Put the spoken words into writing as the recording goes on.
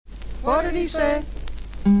What did he say?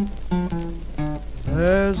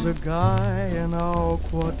 There's a guy in our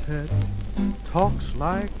quartet, talks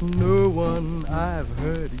like no one I've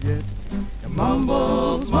heard yet. He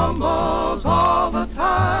mumbles, mumbles all the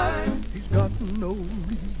time. He's got no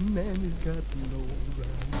reason and he's got no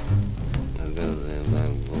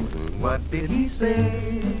rhyme. What did he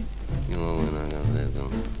say?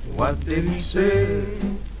 What did he say?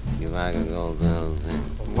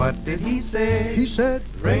 What did he say? He said,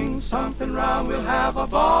 bring something round, we'll have a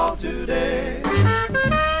ball today.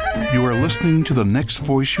 You are listening to The Next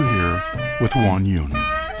Voice You Hear with Juan Yun.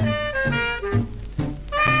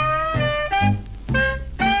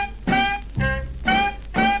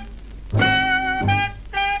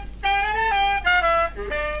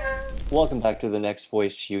 Welcome back to The Next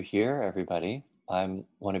Voice You Hear, everybody. I'm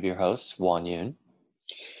one of your hosts, Juan Yun.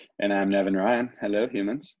 And I'm Nevin Ryan. Hello,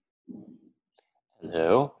 humans.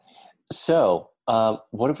 Hello. So,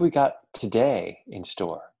 what have we got today in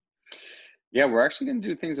store? Yeah, we're actually going to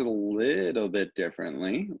do things a little bit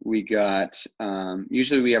differently. We got,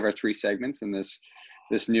 usually we have our 3 segments in this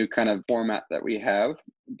new kind of format that we have,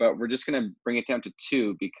 but we're just going to bring it down to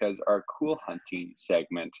 2 because our cool hunting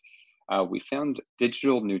segment, we found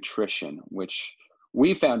digital nutrition, which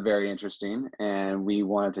we found very interesting, and we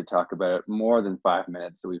wanted to talk about it more than 5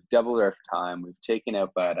 minutes. So we've doubled our time, we've taken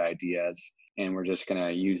out bad ideas, and we're just going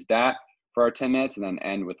to use that for our 10 minutes and then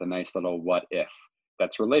end with a nice little what if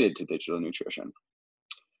that's related to digital nutrition.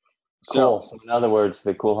 Cool. So in other words,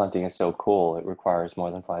 the cool hunting is so cool, it requires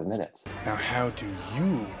more than 5 minutes. Now, how do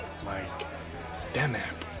you like them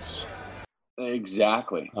apples?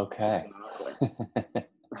 Exactly. Okay.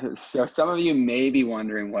 So some of you may be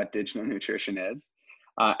wondering what digital nutrition is,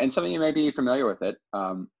 and some of you may be familiar with it,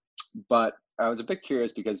 but I was a bit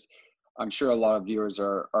curious because I'm sure a lot of viewers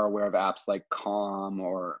are aware of apps like Calm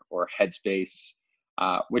or Headspace,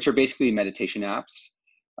 which are basically meditation apps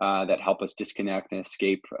that help us disconnect and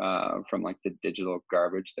escape from like the digital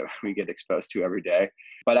garbage that we get exposed to every day.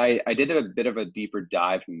 But I did a bit of a deeper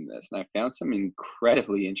dive into this, and I found some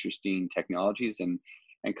incredibly interesting technologies and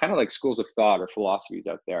kind of like schools of thought or philosophies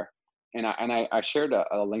out there. And I shared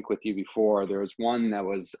a link with you before. There was one that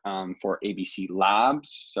was for ABC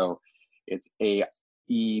Labs. So it's AEBEZE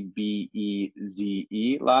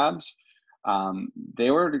Labs.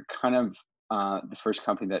 They were kind of the first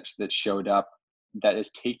company that showed up that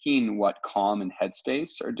is taking what Calm and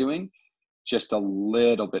Headspace are doing just a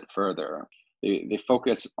little bit further. They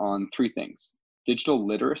focus on 3 things. Digital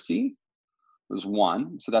literacy was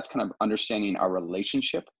one. So that's kind of understanding our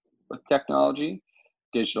relationship with technology.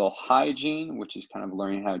 Digital hygiene, which is kind of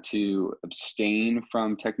learning how to abstain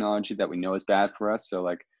from technology that we know is bad for us. So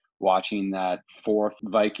like watching that 4th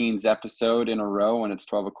Vikings episode in a row when it's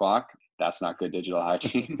 12 o'clock, that's not good digital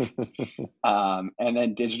hygiene. And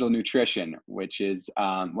then digital nutrition, which is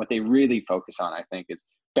what they really focus on, I think, is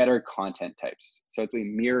better content types. So it's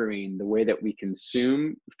mirroring the way that we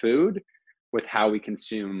consume food with how we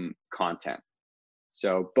consume content.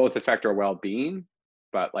 So both affect our well-being,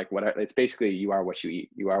 but like it's basically you are what you eat,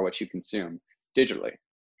 you are what you consume digitally.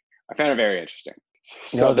 I found it very interesting.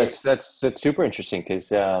 So no, that's super interesting because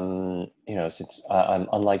since I'm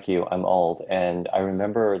unlike you, I'm old, and I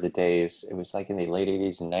remember the days. It was like in the late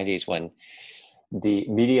 80s and 90s when the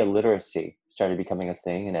media literacy started becoming a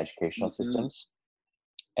thing in educational systems,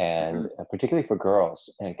 and particularly for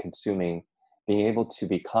girls, and being able to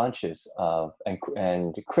be conscious of and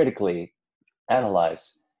critically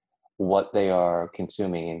analyze what they are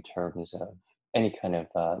consuming in terms of any kind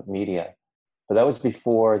of media. But that was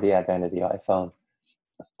before the advent of the iPhone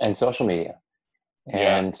and social media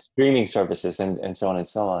and streaming services and so on and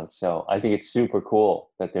so on. So I think it's super cool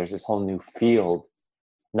that there's this whole new field,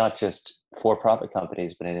 not just for-profit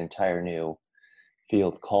companies, but an entire new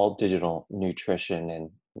field called digital nutrition. And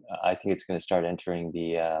I think it's going to start entering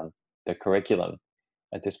the curriculum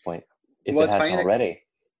at this point, if it hasn't already.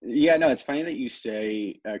 It's funny that you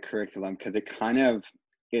say curriculum, because it kind of,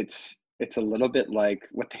 it's a little bit like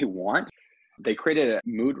what they want. They created a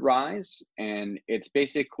Mood Rise, and it's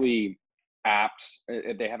basically apps.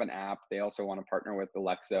 They have an app. They also want to partner with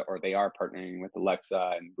Alexa, or they are partnering with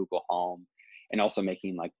Alexa and Google Home, and also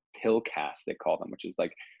making like pill casts, they call them, which is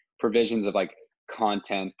like provisions of like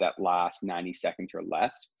content that lasts 90 seconds or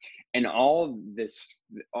less. And all of this,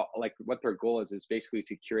 like what their goal is basically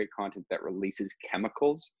to curate content that releases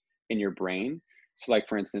chemicals in your brain. So like,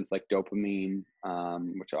 for instance, like dopamine,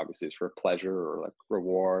 which obviously is for pleasure or like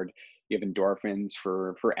reward. You have endorphins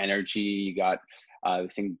for energy. You got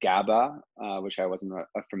this thing GABA, which I wasn't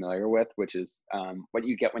familiar with, which is what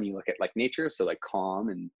you get when you look at like nature. So like calm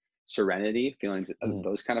and serenity, feelings,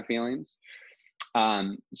 those kind of feelings.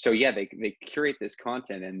 So yeah, they curate this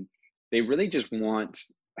content, and they really just want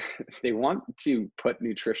they want to put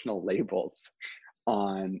nutritional labels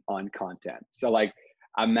on content. So like,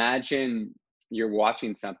 imagine you're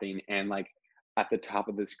watching something, and like at the top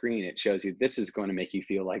of the screen it shows you, this is going to make you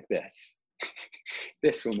feel like this.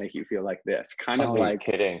 This will make you feel like this, kind of Oh, you're like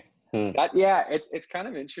kidding. Hmm. that. Yeah, it's kind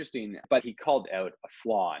of interesting. But he called out a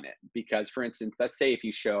flaw in it, because for instance, let's say if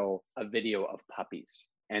you show a video of puppies,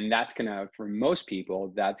 and that's gonna, for most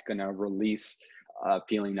people, that's gonna release a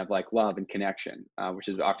feeling of like love and connection, which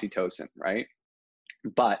is oxytocin, right?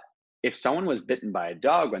 But if someone was bitten by a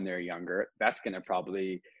dog when they're younger, that's going to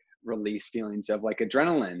probably release feelings of like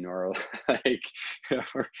adrenaline, or like,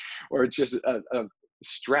 or, or just a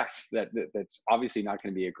stress that's obviously not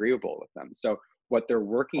going to be agreeable with them. So what they're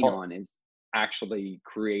working Oh, on is actually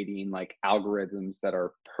creating like algorithms that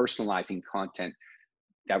are personalizing content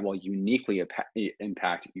that will uniquely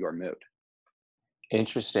impact your mood.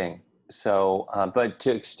 interesting. So, but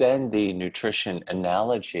to extend the nutrition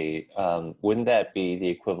analogy, wouldn't that be the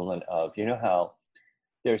equivalent of, you know, how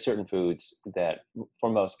there are certain foods that for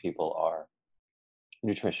most people are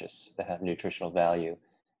nutritious, that have nutritional value,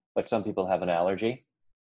 but some people have an allergy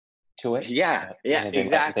to it. Yeah, You yeah, know, they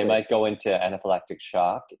exactly. might go into anaphylactic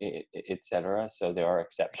shock, etc. So there are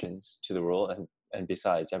exceptions to the rule, and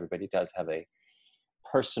besides, everybody does have a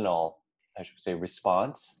personal, I should say,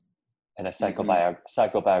 response and a Hmm.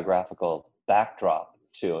 psychobiographical backdrop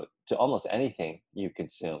to almost anything you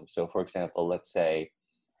consume. So, for example, let's say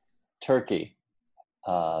turkey.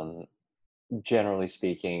 Um, Generally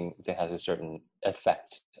speaking, that has a certain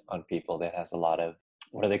effect on people. That has a lot of,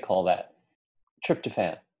 what do they call that?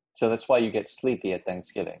 Tryptophan. So that's why you get sleepy at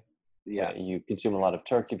Thanksgiving. Yeah. You consume a lot of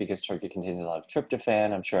turkey because turkey contains a lot of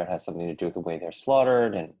tryptophan. I'm sure it has something to do with the way they're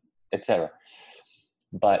slaughtered and etc.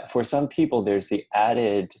 But for some people, there's the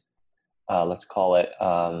added, let's call it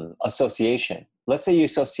association. Let's say you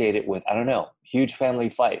associate it with, I don't know, huge family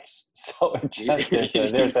fights. So it just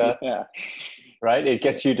there's a Yeah. right. It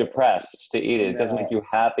gets you depressed to eat it. It doesn't make No. you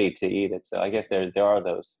happy to eat it. So I guess there are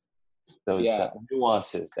those Yeah.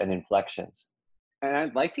 nuances and inflections. And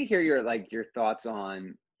I'd like to hear your like your thoughts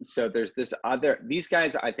on, so there's this other, these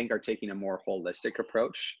guys I think are taking a more holistic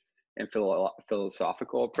approach and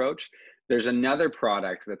philosophical approach. There's another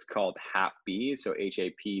product that's called HAPBE, so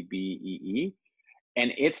HAPBEE,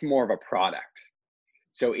 and it's more of a product.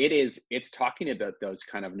 So it's talking about those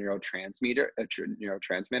kind of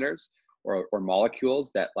neurotransmitters, or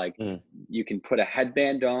molecules that like Mm. you can put a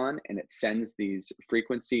headband on, and it sends these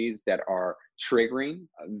frequencies that are triggering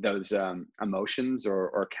those emotions,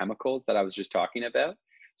 or chemicals that I was just talking about.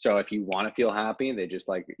 So if you want to feel happy, they just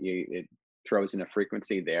like it throws in a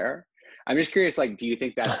frequency there. I'm just curious, like, do you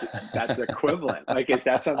think that's equivalent? Like, is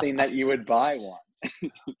that something that you would buy one?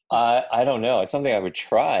 I don't know. It's something I would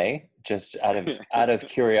try just out of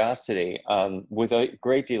curiosity, with a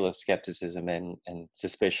great deal of skepticism and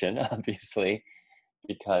suspicion, obviously,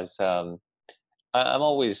 because I'm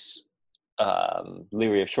always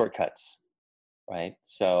leery of shortcuts, right? Yeah.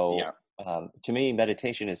 So to me,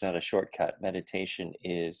 meditation is not a shortcut. Meditation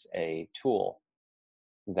is a tool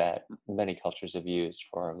that many cultures have used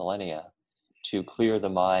for millennia to clear the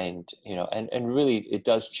mind, you know, and really it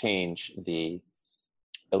does change the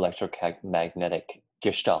electromagnetic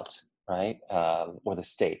gestalt, right? Or the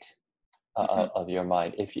state Hmm. of your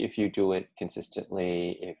mind, if you do it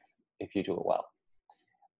consistently, if you do it well.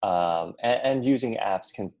 And using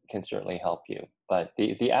apps can certainly help you, but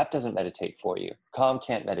the app doesn't meditate for you. Calm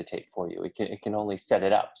can't meditate for you. It can only set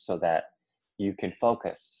it up so that you can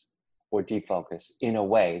focus or defocus in a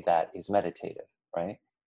way that is meditative, right?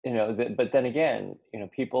 You know, but then again, you know,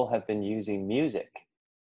 people have been using music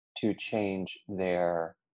to change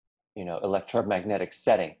their, you know, electromagnetic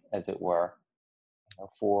setting, as it were, you know,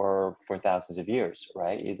 for thousands of years,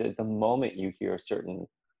 right? The moment you hear a certain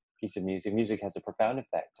piece of music, music has a profound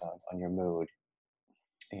effect on your mood,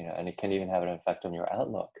 you know, and it can even have an effect on your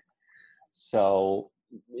outlook. So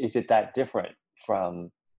is it that different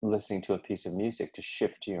from listening to a piece of music to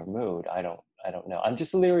shift your mood? I don't know. I'm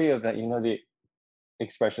just leery of that, you know, the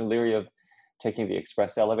expression, leery of taking the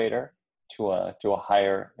express elevator to a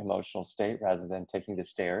higher emotional state rather than taking the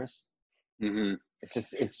stairs. Hmm.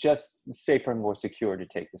 It's just safer and more secure to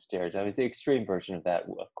take the stairs. I mean, the extreme version of that,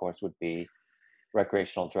 of course, would be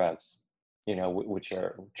recreational drugs, you know, which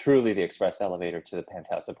are truly the express elevator to the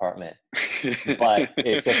penthouse apartment. But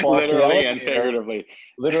it's a faulty Literally and elevator, figuratively.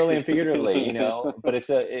 literally and figuratively, you know. But it's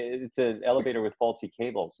an elevator with faulty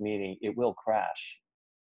cables, meaning it will crash.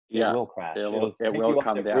 It Yeah, will crash. It'll it take will you up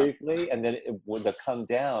come there down. briefly, and then when the come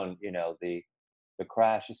down, you know, the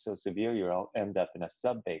crash is so severe, you'll end up in a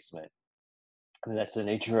sub basement. I mean, that's the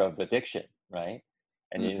nature of addiction, right?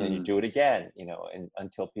 And then you Hmm. do it again, and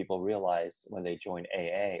until people realize when they join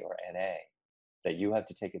AA or NA that you have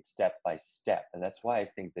to take it step by step. And that's why I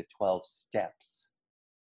think the 12 steps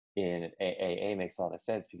in AA makes a lot of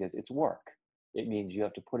sense, because it's work. It means you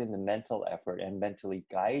have to put in the mental effort and mentally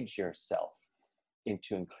guide yourself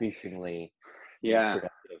into increasingly Yeah.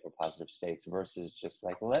 productive or positive states versus just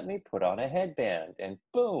like, let me put on a headband and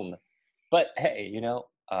boom. But hey,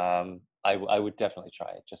 I would definitely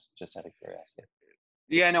try it just out of curiosity.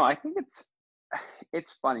 Yeah, no, I think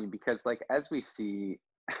it's funny because like as we see,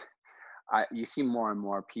 you see more and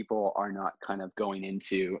more people are not kind of going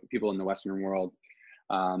into people in the Western world,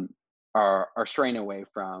 um, are straying away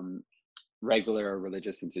from regular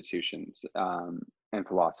religious institutions, and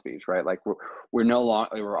philosophies, right? Like we're no longer,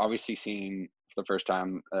 we're obviously seeing for the first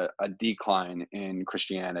time a decline in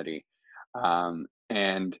Christianity,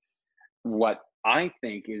 and what I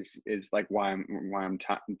think is like why I'm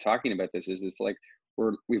talking about this is it's like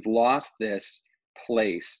we've lost this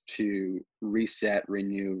place to reset,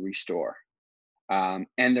 renew, restore, and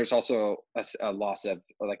there's also a loss of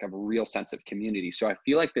like a real sense of community. So I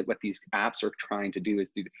feel like that what these apps are trying to do is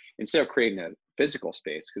instead of creating a physical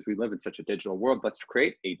space, because we live in such a digital world, let's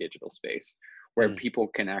create a digital space where Mm, people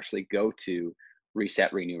can actually go to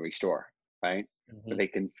reset, renew, restore, right? Where mhm, they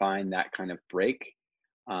can find that kind of break,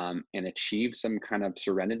 and achieve some kind of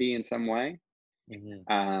serenity in some way.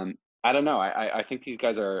 mhm. I don't know. I think these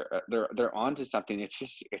guys are they're onto something. It's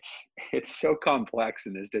just it's so complex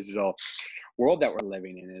in this digital world that we're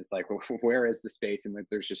living in. Is like where is the space, and like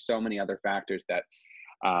there's just so many other factors that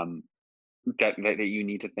um that you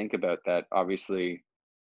need to think about that obviously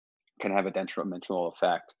can have a detrimental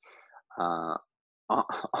effect uh on,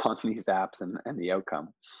 on these apps and the outcome.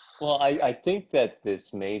 Well, I think that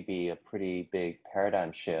this may be a pretty big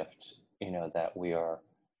paradigm shift, that we are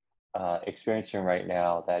experiencing right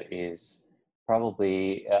now that is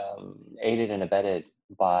probably aided and abetted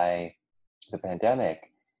by the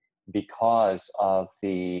pandemic because of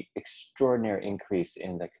the extraordinary increase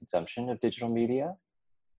in the consumption of digital media.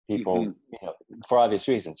 Hmm. People, for obvious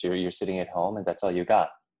reasons, you're sitting at home and that's all you got,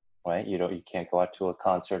 right? You can't go out to a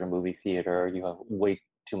concert or movie theater. You have way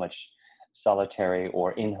too much solitary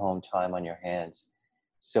or in-home time on your hands.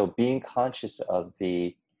 So being conscious of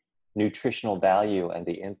the nutritional value and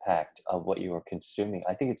the impact of what you are consuming,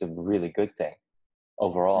 I think it's a really good thing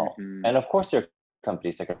overall. Hmm. And of course, there are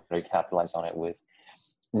companies that can really capitalize on it with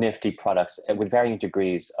nifty products with varying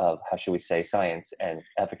degrees of, how should we say, science and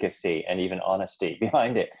efficacy and even honesty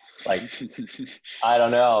behind it. Like, I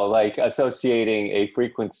don't know, like associating a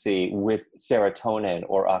frequency with serotonin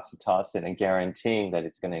or oxytocin and guaranteeing that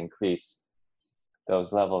it's going to increase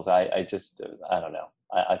those levels. I don't know.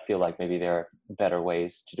 I feel like maybe there are better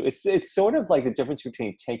ways to do it. It's sort of like the difference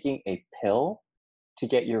between taking a pill to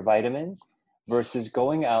get your vitamins versus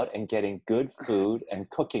going out and getting good food and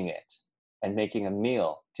cooking it and making a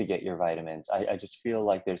meal to get your vitamins. I just feel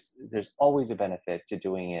like there's always a benefit to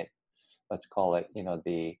doing it. Let's call it,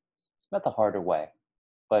 the not the harder way,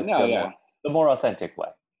 but No, the yeah. more authentic way,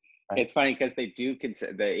 right? It's funny because they do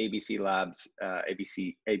consider the ABC Labs,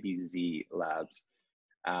 ABZ Labs.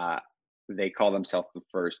 Uh, they call themselves the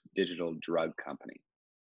first digital drug company.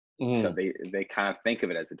 So Mm, they kind of think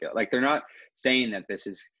of it as a deal. Like they're not saying that this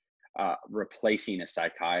is replacing a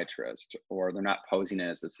psychiatrist, or they're not posing it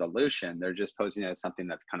as a solution. They're just posing it as something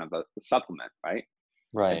that's kind of a supplement, right?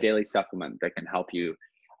 A right. daily supplement that can help you,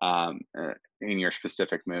 in your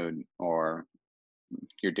specific mood or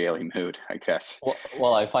your daily mood, I guess.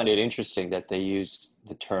 Well, I find it interesting that they use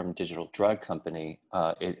the term digital drug company.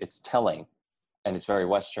 It's telling, and it's very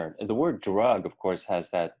Western. The word drug, of course, has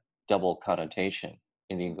that double connotation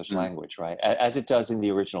in the English Mm, language, right? As it does in the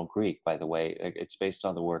original Greek, by the way. It's based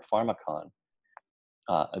on the word pharmakon.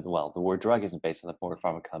 Well, the word drug isn't based on the word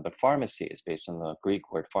pharmakon, but pharmacy is based on the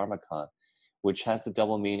Greek word pharmakon, which has the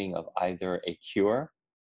double meaning of either a cure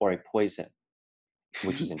or a poison,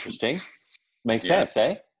 which is interesting. Makes yeah, sense,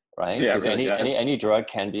 eh? Right? yeah, it Because really does. any drug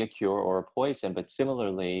can be a cure or a poison, but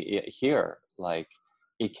similarly here, like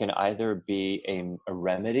it can either be a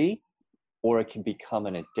remedy or it can become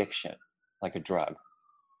an addiction, like a drug,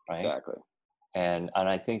 right? Exactly. And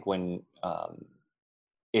I think when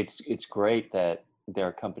it's great that there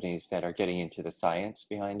are companies that are getting into the science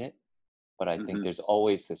behind it, but I think Hmm. there's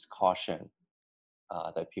always this caution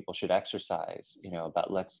that people should exercise,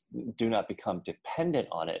 about let's do not become dependent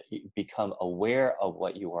on it. Become aware of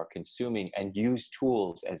what you are consuming and use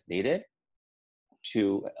tools as needed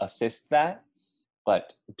to assist that,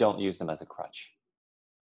 but don't use them as a crutch.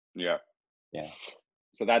 Yeah. Yeah.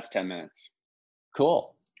 So that's 10 minutes.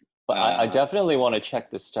 Cool. But I definitely want to check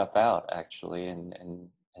this stuff out actually, and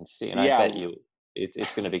see. And I Yeah, bet you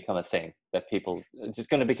it's going to become a thing that people. It's just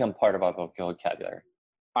going to become part of our vocabulary.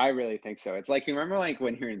 I really think so. It's like, you remember like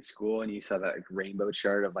when you're in school and you saw that like rainbow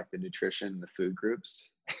chart of like the nutrition, the food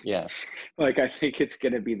groups? Yes. Like, I think it's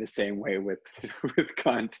going to be the same way with with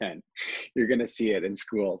content. You're going to see it in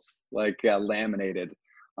schools, like laminated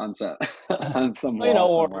on some on some Well,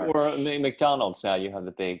 wall or somewhere. McDonald's now, you have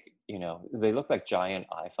the big, they look like giant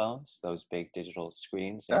iPhones, those big digital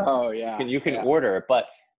screens, and Oh you yeah, can yeah, order, but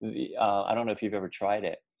I don't know if you've ever tried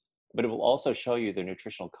it, but it will also show you the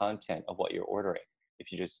nutritional content of what you're ordering.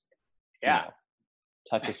 If you just, you yeah, know,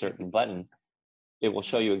 touch a certain button, it will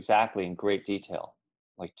show you exactly in great detail,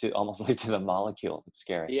 like to almost like to the molecule. It's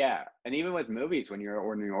scary. yeah. And even with movies, when you're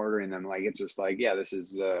ordering them, like it's just like, yeah, this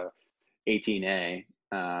is 18A.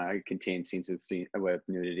 It contains scenes with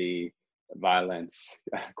nudity, violence,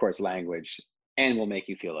 of course, language, and will make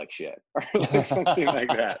you feel like shit, or like something like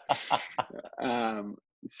that.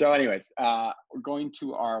 So, anyways, we're going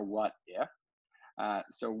to our what if.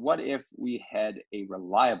 So, what if we had a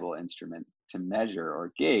reliable instrument to measure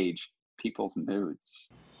or gauge people's moods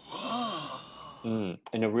In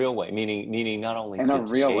a real way, meaning not only in a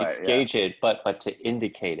to real way? Yeah, gauge it, but to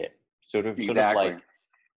indicate it, exactly.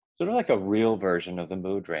 sort of like a real version of the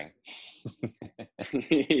mood ring.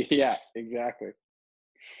 Yeah, exactly.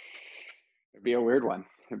 It'd be a weird one.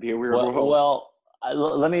 It'd be a weird Well, world.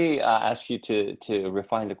 let me ask you to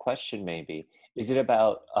refine the question. Maybe is it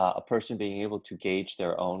about a person being able to gauge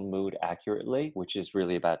their own mood accurately, which is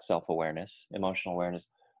really about self-awareness, emotional awareness,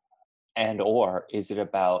 and or is it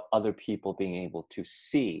about other people being able to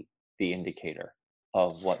see the indicator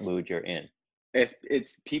of what mood you're in?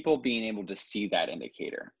 It's people being able to see that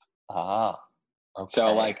indicator. Ah, So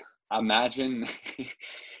okay. like imagine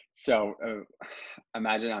so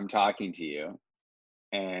imagine I'm talking to you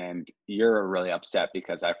and you're really upset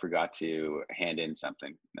because I forgot to hand in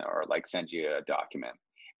something or like send you a document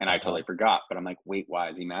and I Uh-huh. totally forgot, but I'm like, wait, why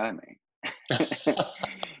is he mad at me?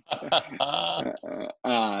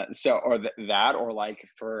 So or that or like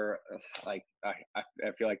for like I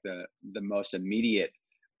feel like the most immediate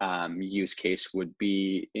use case would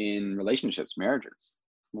be in relationships, marriages.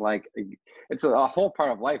 Like it's a whole part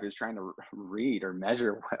of life is trying to read or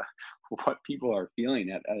measure what people are feeling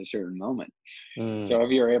at a certain moment. So Mm.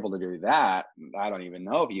 if you're able to do that, I don't even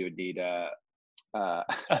know if you would need a,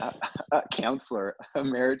 a counselor, a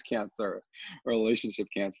marriage counselor, or relationship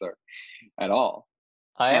counselor at all.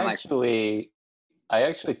 I And like, actually I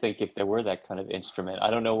actually think if there were that kind of instrument, I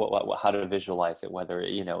don't know how to visualize it, whether,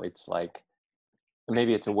 it's like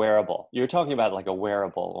maybe it's a wearable. You're talking about like a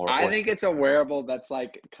wearable I or think it's a wearable that's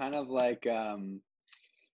like kind of like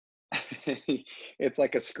it's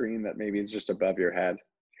like a screen that maybe is just above your head.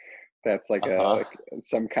 That's like uh-huh.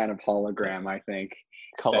 some kind of hologram, I think.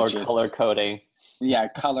 That Color just coding, yeah,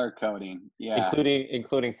 color coding. Yeah.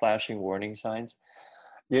 including flashing warning signs.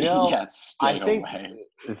 You know, Yeah, I stay think away.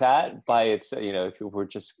 that by its, if you were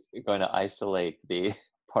just going to isolate the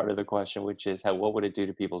part of the question, which is what would it do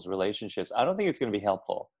to people's relationships? I don't think it's going to be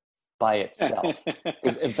helpful by itself.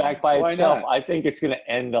 Because in fact, by Why itself, not? I think it's going to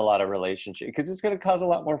end a lot of relationships because it's going to cause a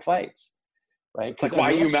lot more fights, right? It's like, Because why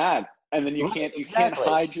are you unless, mad? And then right, you can't exactly.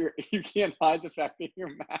 hide you can't hide the fact that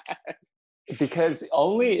you're mad. Because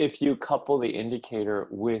only if you couple the indicator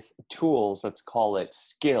with tools, let's call it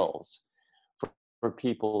skills, for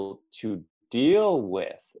people to deal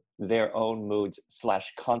with their own moods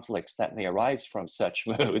slash conflicts that may arise from such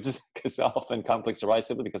moods, because often conflicts arise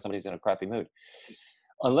simply because somebody's in a crappy mood.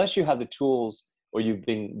 Unless you have the tools or you've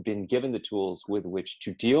been given the tools with which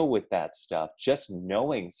to deal with that stuff, just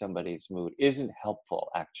knowing somebody's mood isn't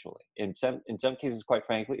helpful actually. In some cases, quite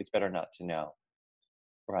frankly, it's better not to know.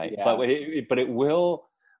 Right, but Yeah. it will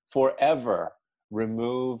forever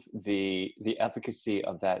remove the efficacy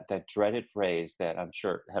of that dreaded phrase that I'm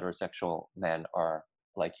sure heterosexual men are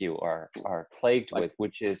like you are plagued Like with,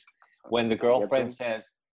 which is when the what's girlfriend it?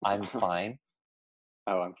 says, "I'm fine,"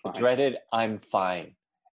 Oh, I'm the fine. dreaded "I'm fine."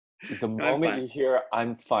 The No, I'm moment fine. you hear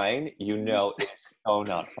 "I'm fine," you know it's so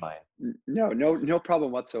not fine. No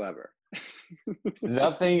problem whatsoever.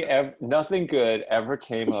 Nothing good ever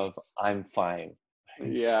came of "I'm fine."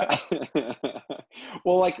 Yeah.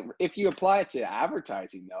 Well, like if you apply it to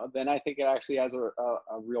advertising though, then I think it actually has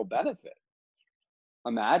a real benefit.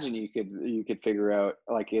 Imagine you could figure out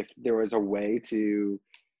like if there was a way to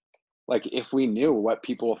like if we knew what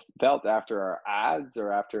people felt after our ads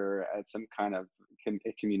or after some kind of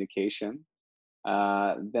communication,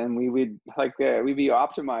 then we would like we'd be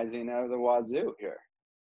optimizing out of the wazoo here.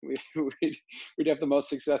 We, we'd, we'd have the most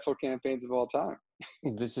successful campaigns of all time.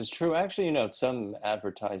 This is true. Actually, some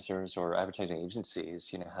advertisers or advertising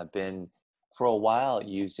agencies, have been for a while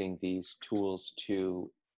using these tools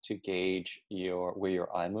to gauge where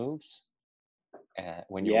your eye moves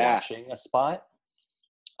when you're Yeah. watching a spot.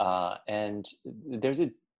 And there's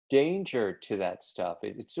a danger to that stuff.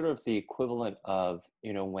 It's sort of the equivalent of,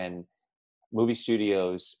 when movie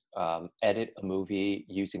studios edit a movie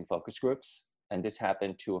using focus groups. And this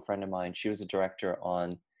happened to a friend of mine. She was a director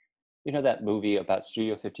on, that movie about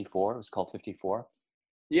Studio 54. It was called 54.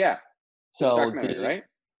 Yeah. It was a So documentary, right?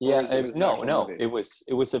 Or yeah, it was an no, actual no, movie? it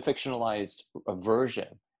was a fictionalized version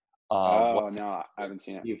of what Oh no, I haven't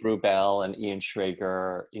seen it. Steve Rubell and Ian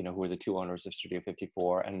Schrager, who were the two owners of Studio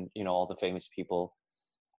 54, and all the famous people.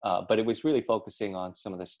 But it was really focusing on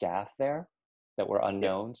some of the staff there that were Yeah.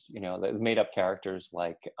 unknowns, that made up characters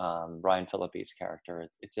like Ryan Phillippe's character,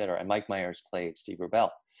 etc. And Mike Myers played Steve Rubell.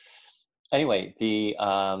 Anyway, the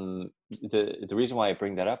reason why I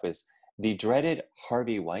bring that up is the dreaded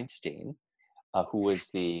Harvey Weinstein, who was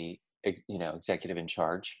the executive in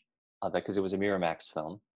charge of that, because it was a Miramax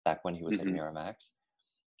film back when he was at Hmm. Miramax.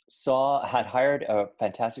 Had hired a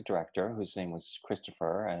fantastic director whose name was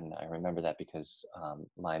Christopher, and I remember that because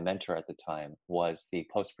my mentor at the time was the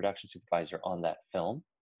post-production supervisor on that film,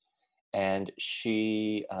 and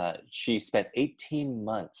she spent 18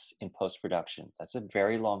 months in post-production. That's a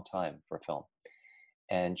very long time for a film.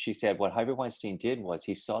 And she said what Harvey Weinstein did was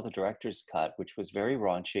he saw the director's cut, which was very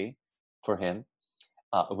raunchy for him.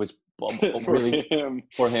 It was For really him.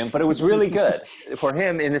 for him, but it was really good for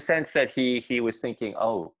him in the sense that he was thinking,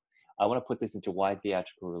 oh, I want to put this into wide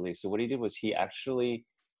theatrical release. So what he did was he actually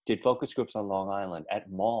did focus groups on Long Island at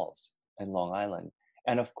malls in Long Island.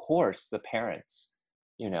 And of course, the parents,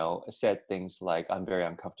 said things like, I'm very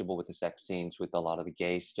uncomfortable with the sex scenes, with a lot of the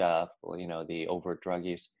gay stuff, the overt drug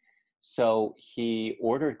use. So he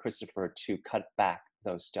ordered Christopher to cut back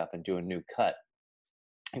those stuff and do a new cut.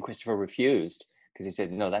 And Christopher refused because he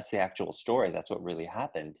said, no, that's the actual story. That's what really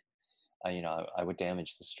happened. I would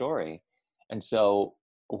damage the story. And so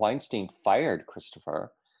Weinstein fired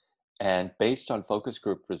Christopher and, based on focus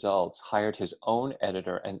group results, hired his own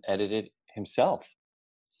editor and edited himself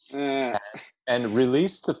Eh, and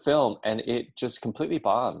released the film. And it just completely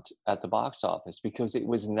bombed at the box office because it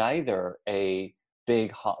was neither a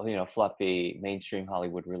big, fluffy mainstream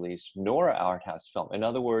Hollywood release nor an art house film. In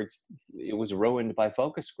other words, it was ruined by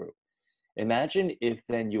focus group. Imagine if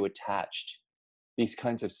then you attached these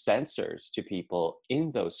kinds of censors to people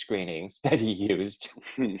in those screenings that he used.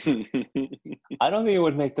 I don't think it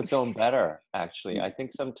would make the film better, actually. I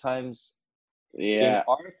think sometimes in yeah.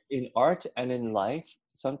 art and in life,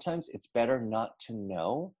 sometimes it's better not to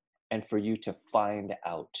know and for you to find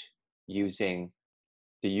out using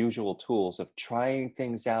the usual tools of trying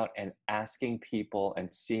things out and asking people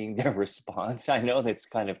and seeing their response. I know that's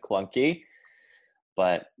kind of clunky,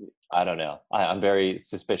 but I don't know. I'm very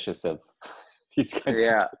suspicious of these kinds of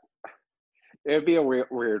Yeah. tools. It'd be a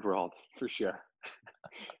weird world for sure.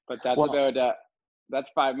 But Well, that's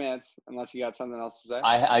 5 minutes, unless you got something else to say.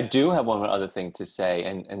 I do have one other thing to say,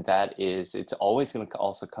 and that is it's always going to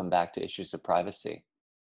also come back to issues of privacy.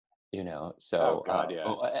 Oh So God, yeah.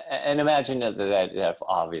 and imagine that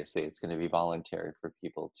obviously it's going to be voluntary for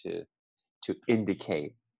people to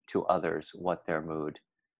indicate to others what their mood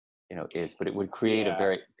is, but it would create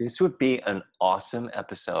Yeah. this would be an awesome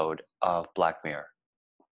episode of Black Mirror.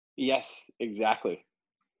 Yes, exactly.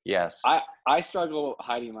 Yes. I struggle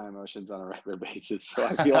hiding my emotions on a regular basis, so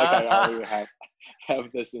I feel like I already have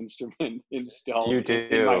this instrument installed You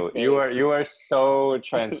in my do. face. You are so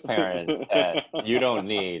transparent that you don't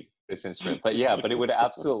need this instrument. But yeah, but it would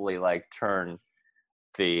absolutely like turn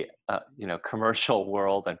the commercial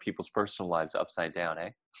world and people's personal lives upside down, eh?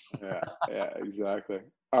 Yeah, exactly.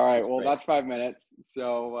 All right, That's well, great. that's 5 minutes.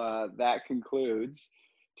 So that concludes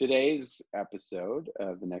today's episode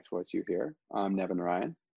of The Next Voice You Hear. I'm Nevin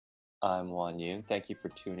Ryan, I'm Juan Yoon. Thank you for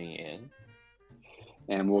tuning in.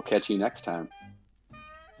 and we'll catch you next time.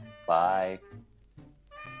 Bye.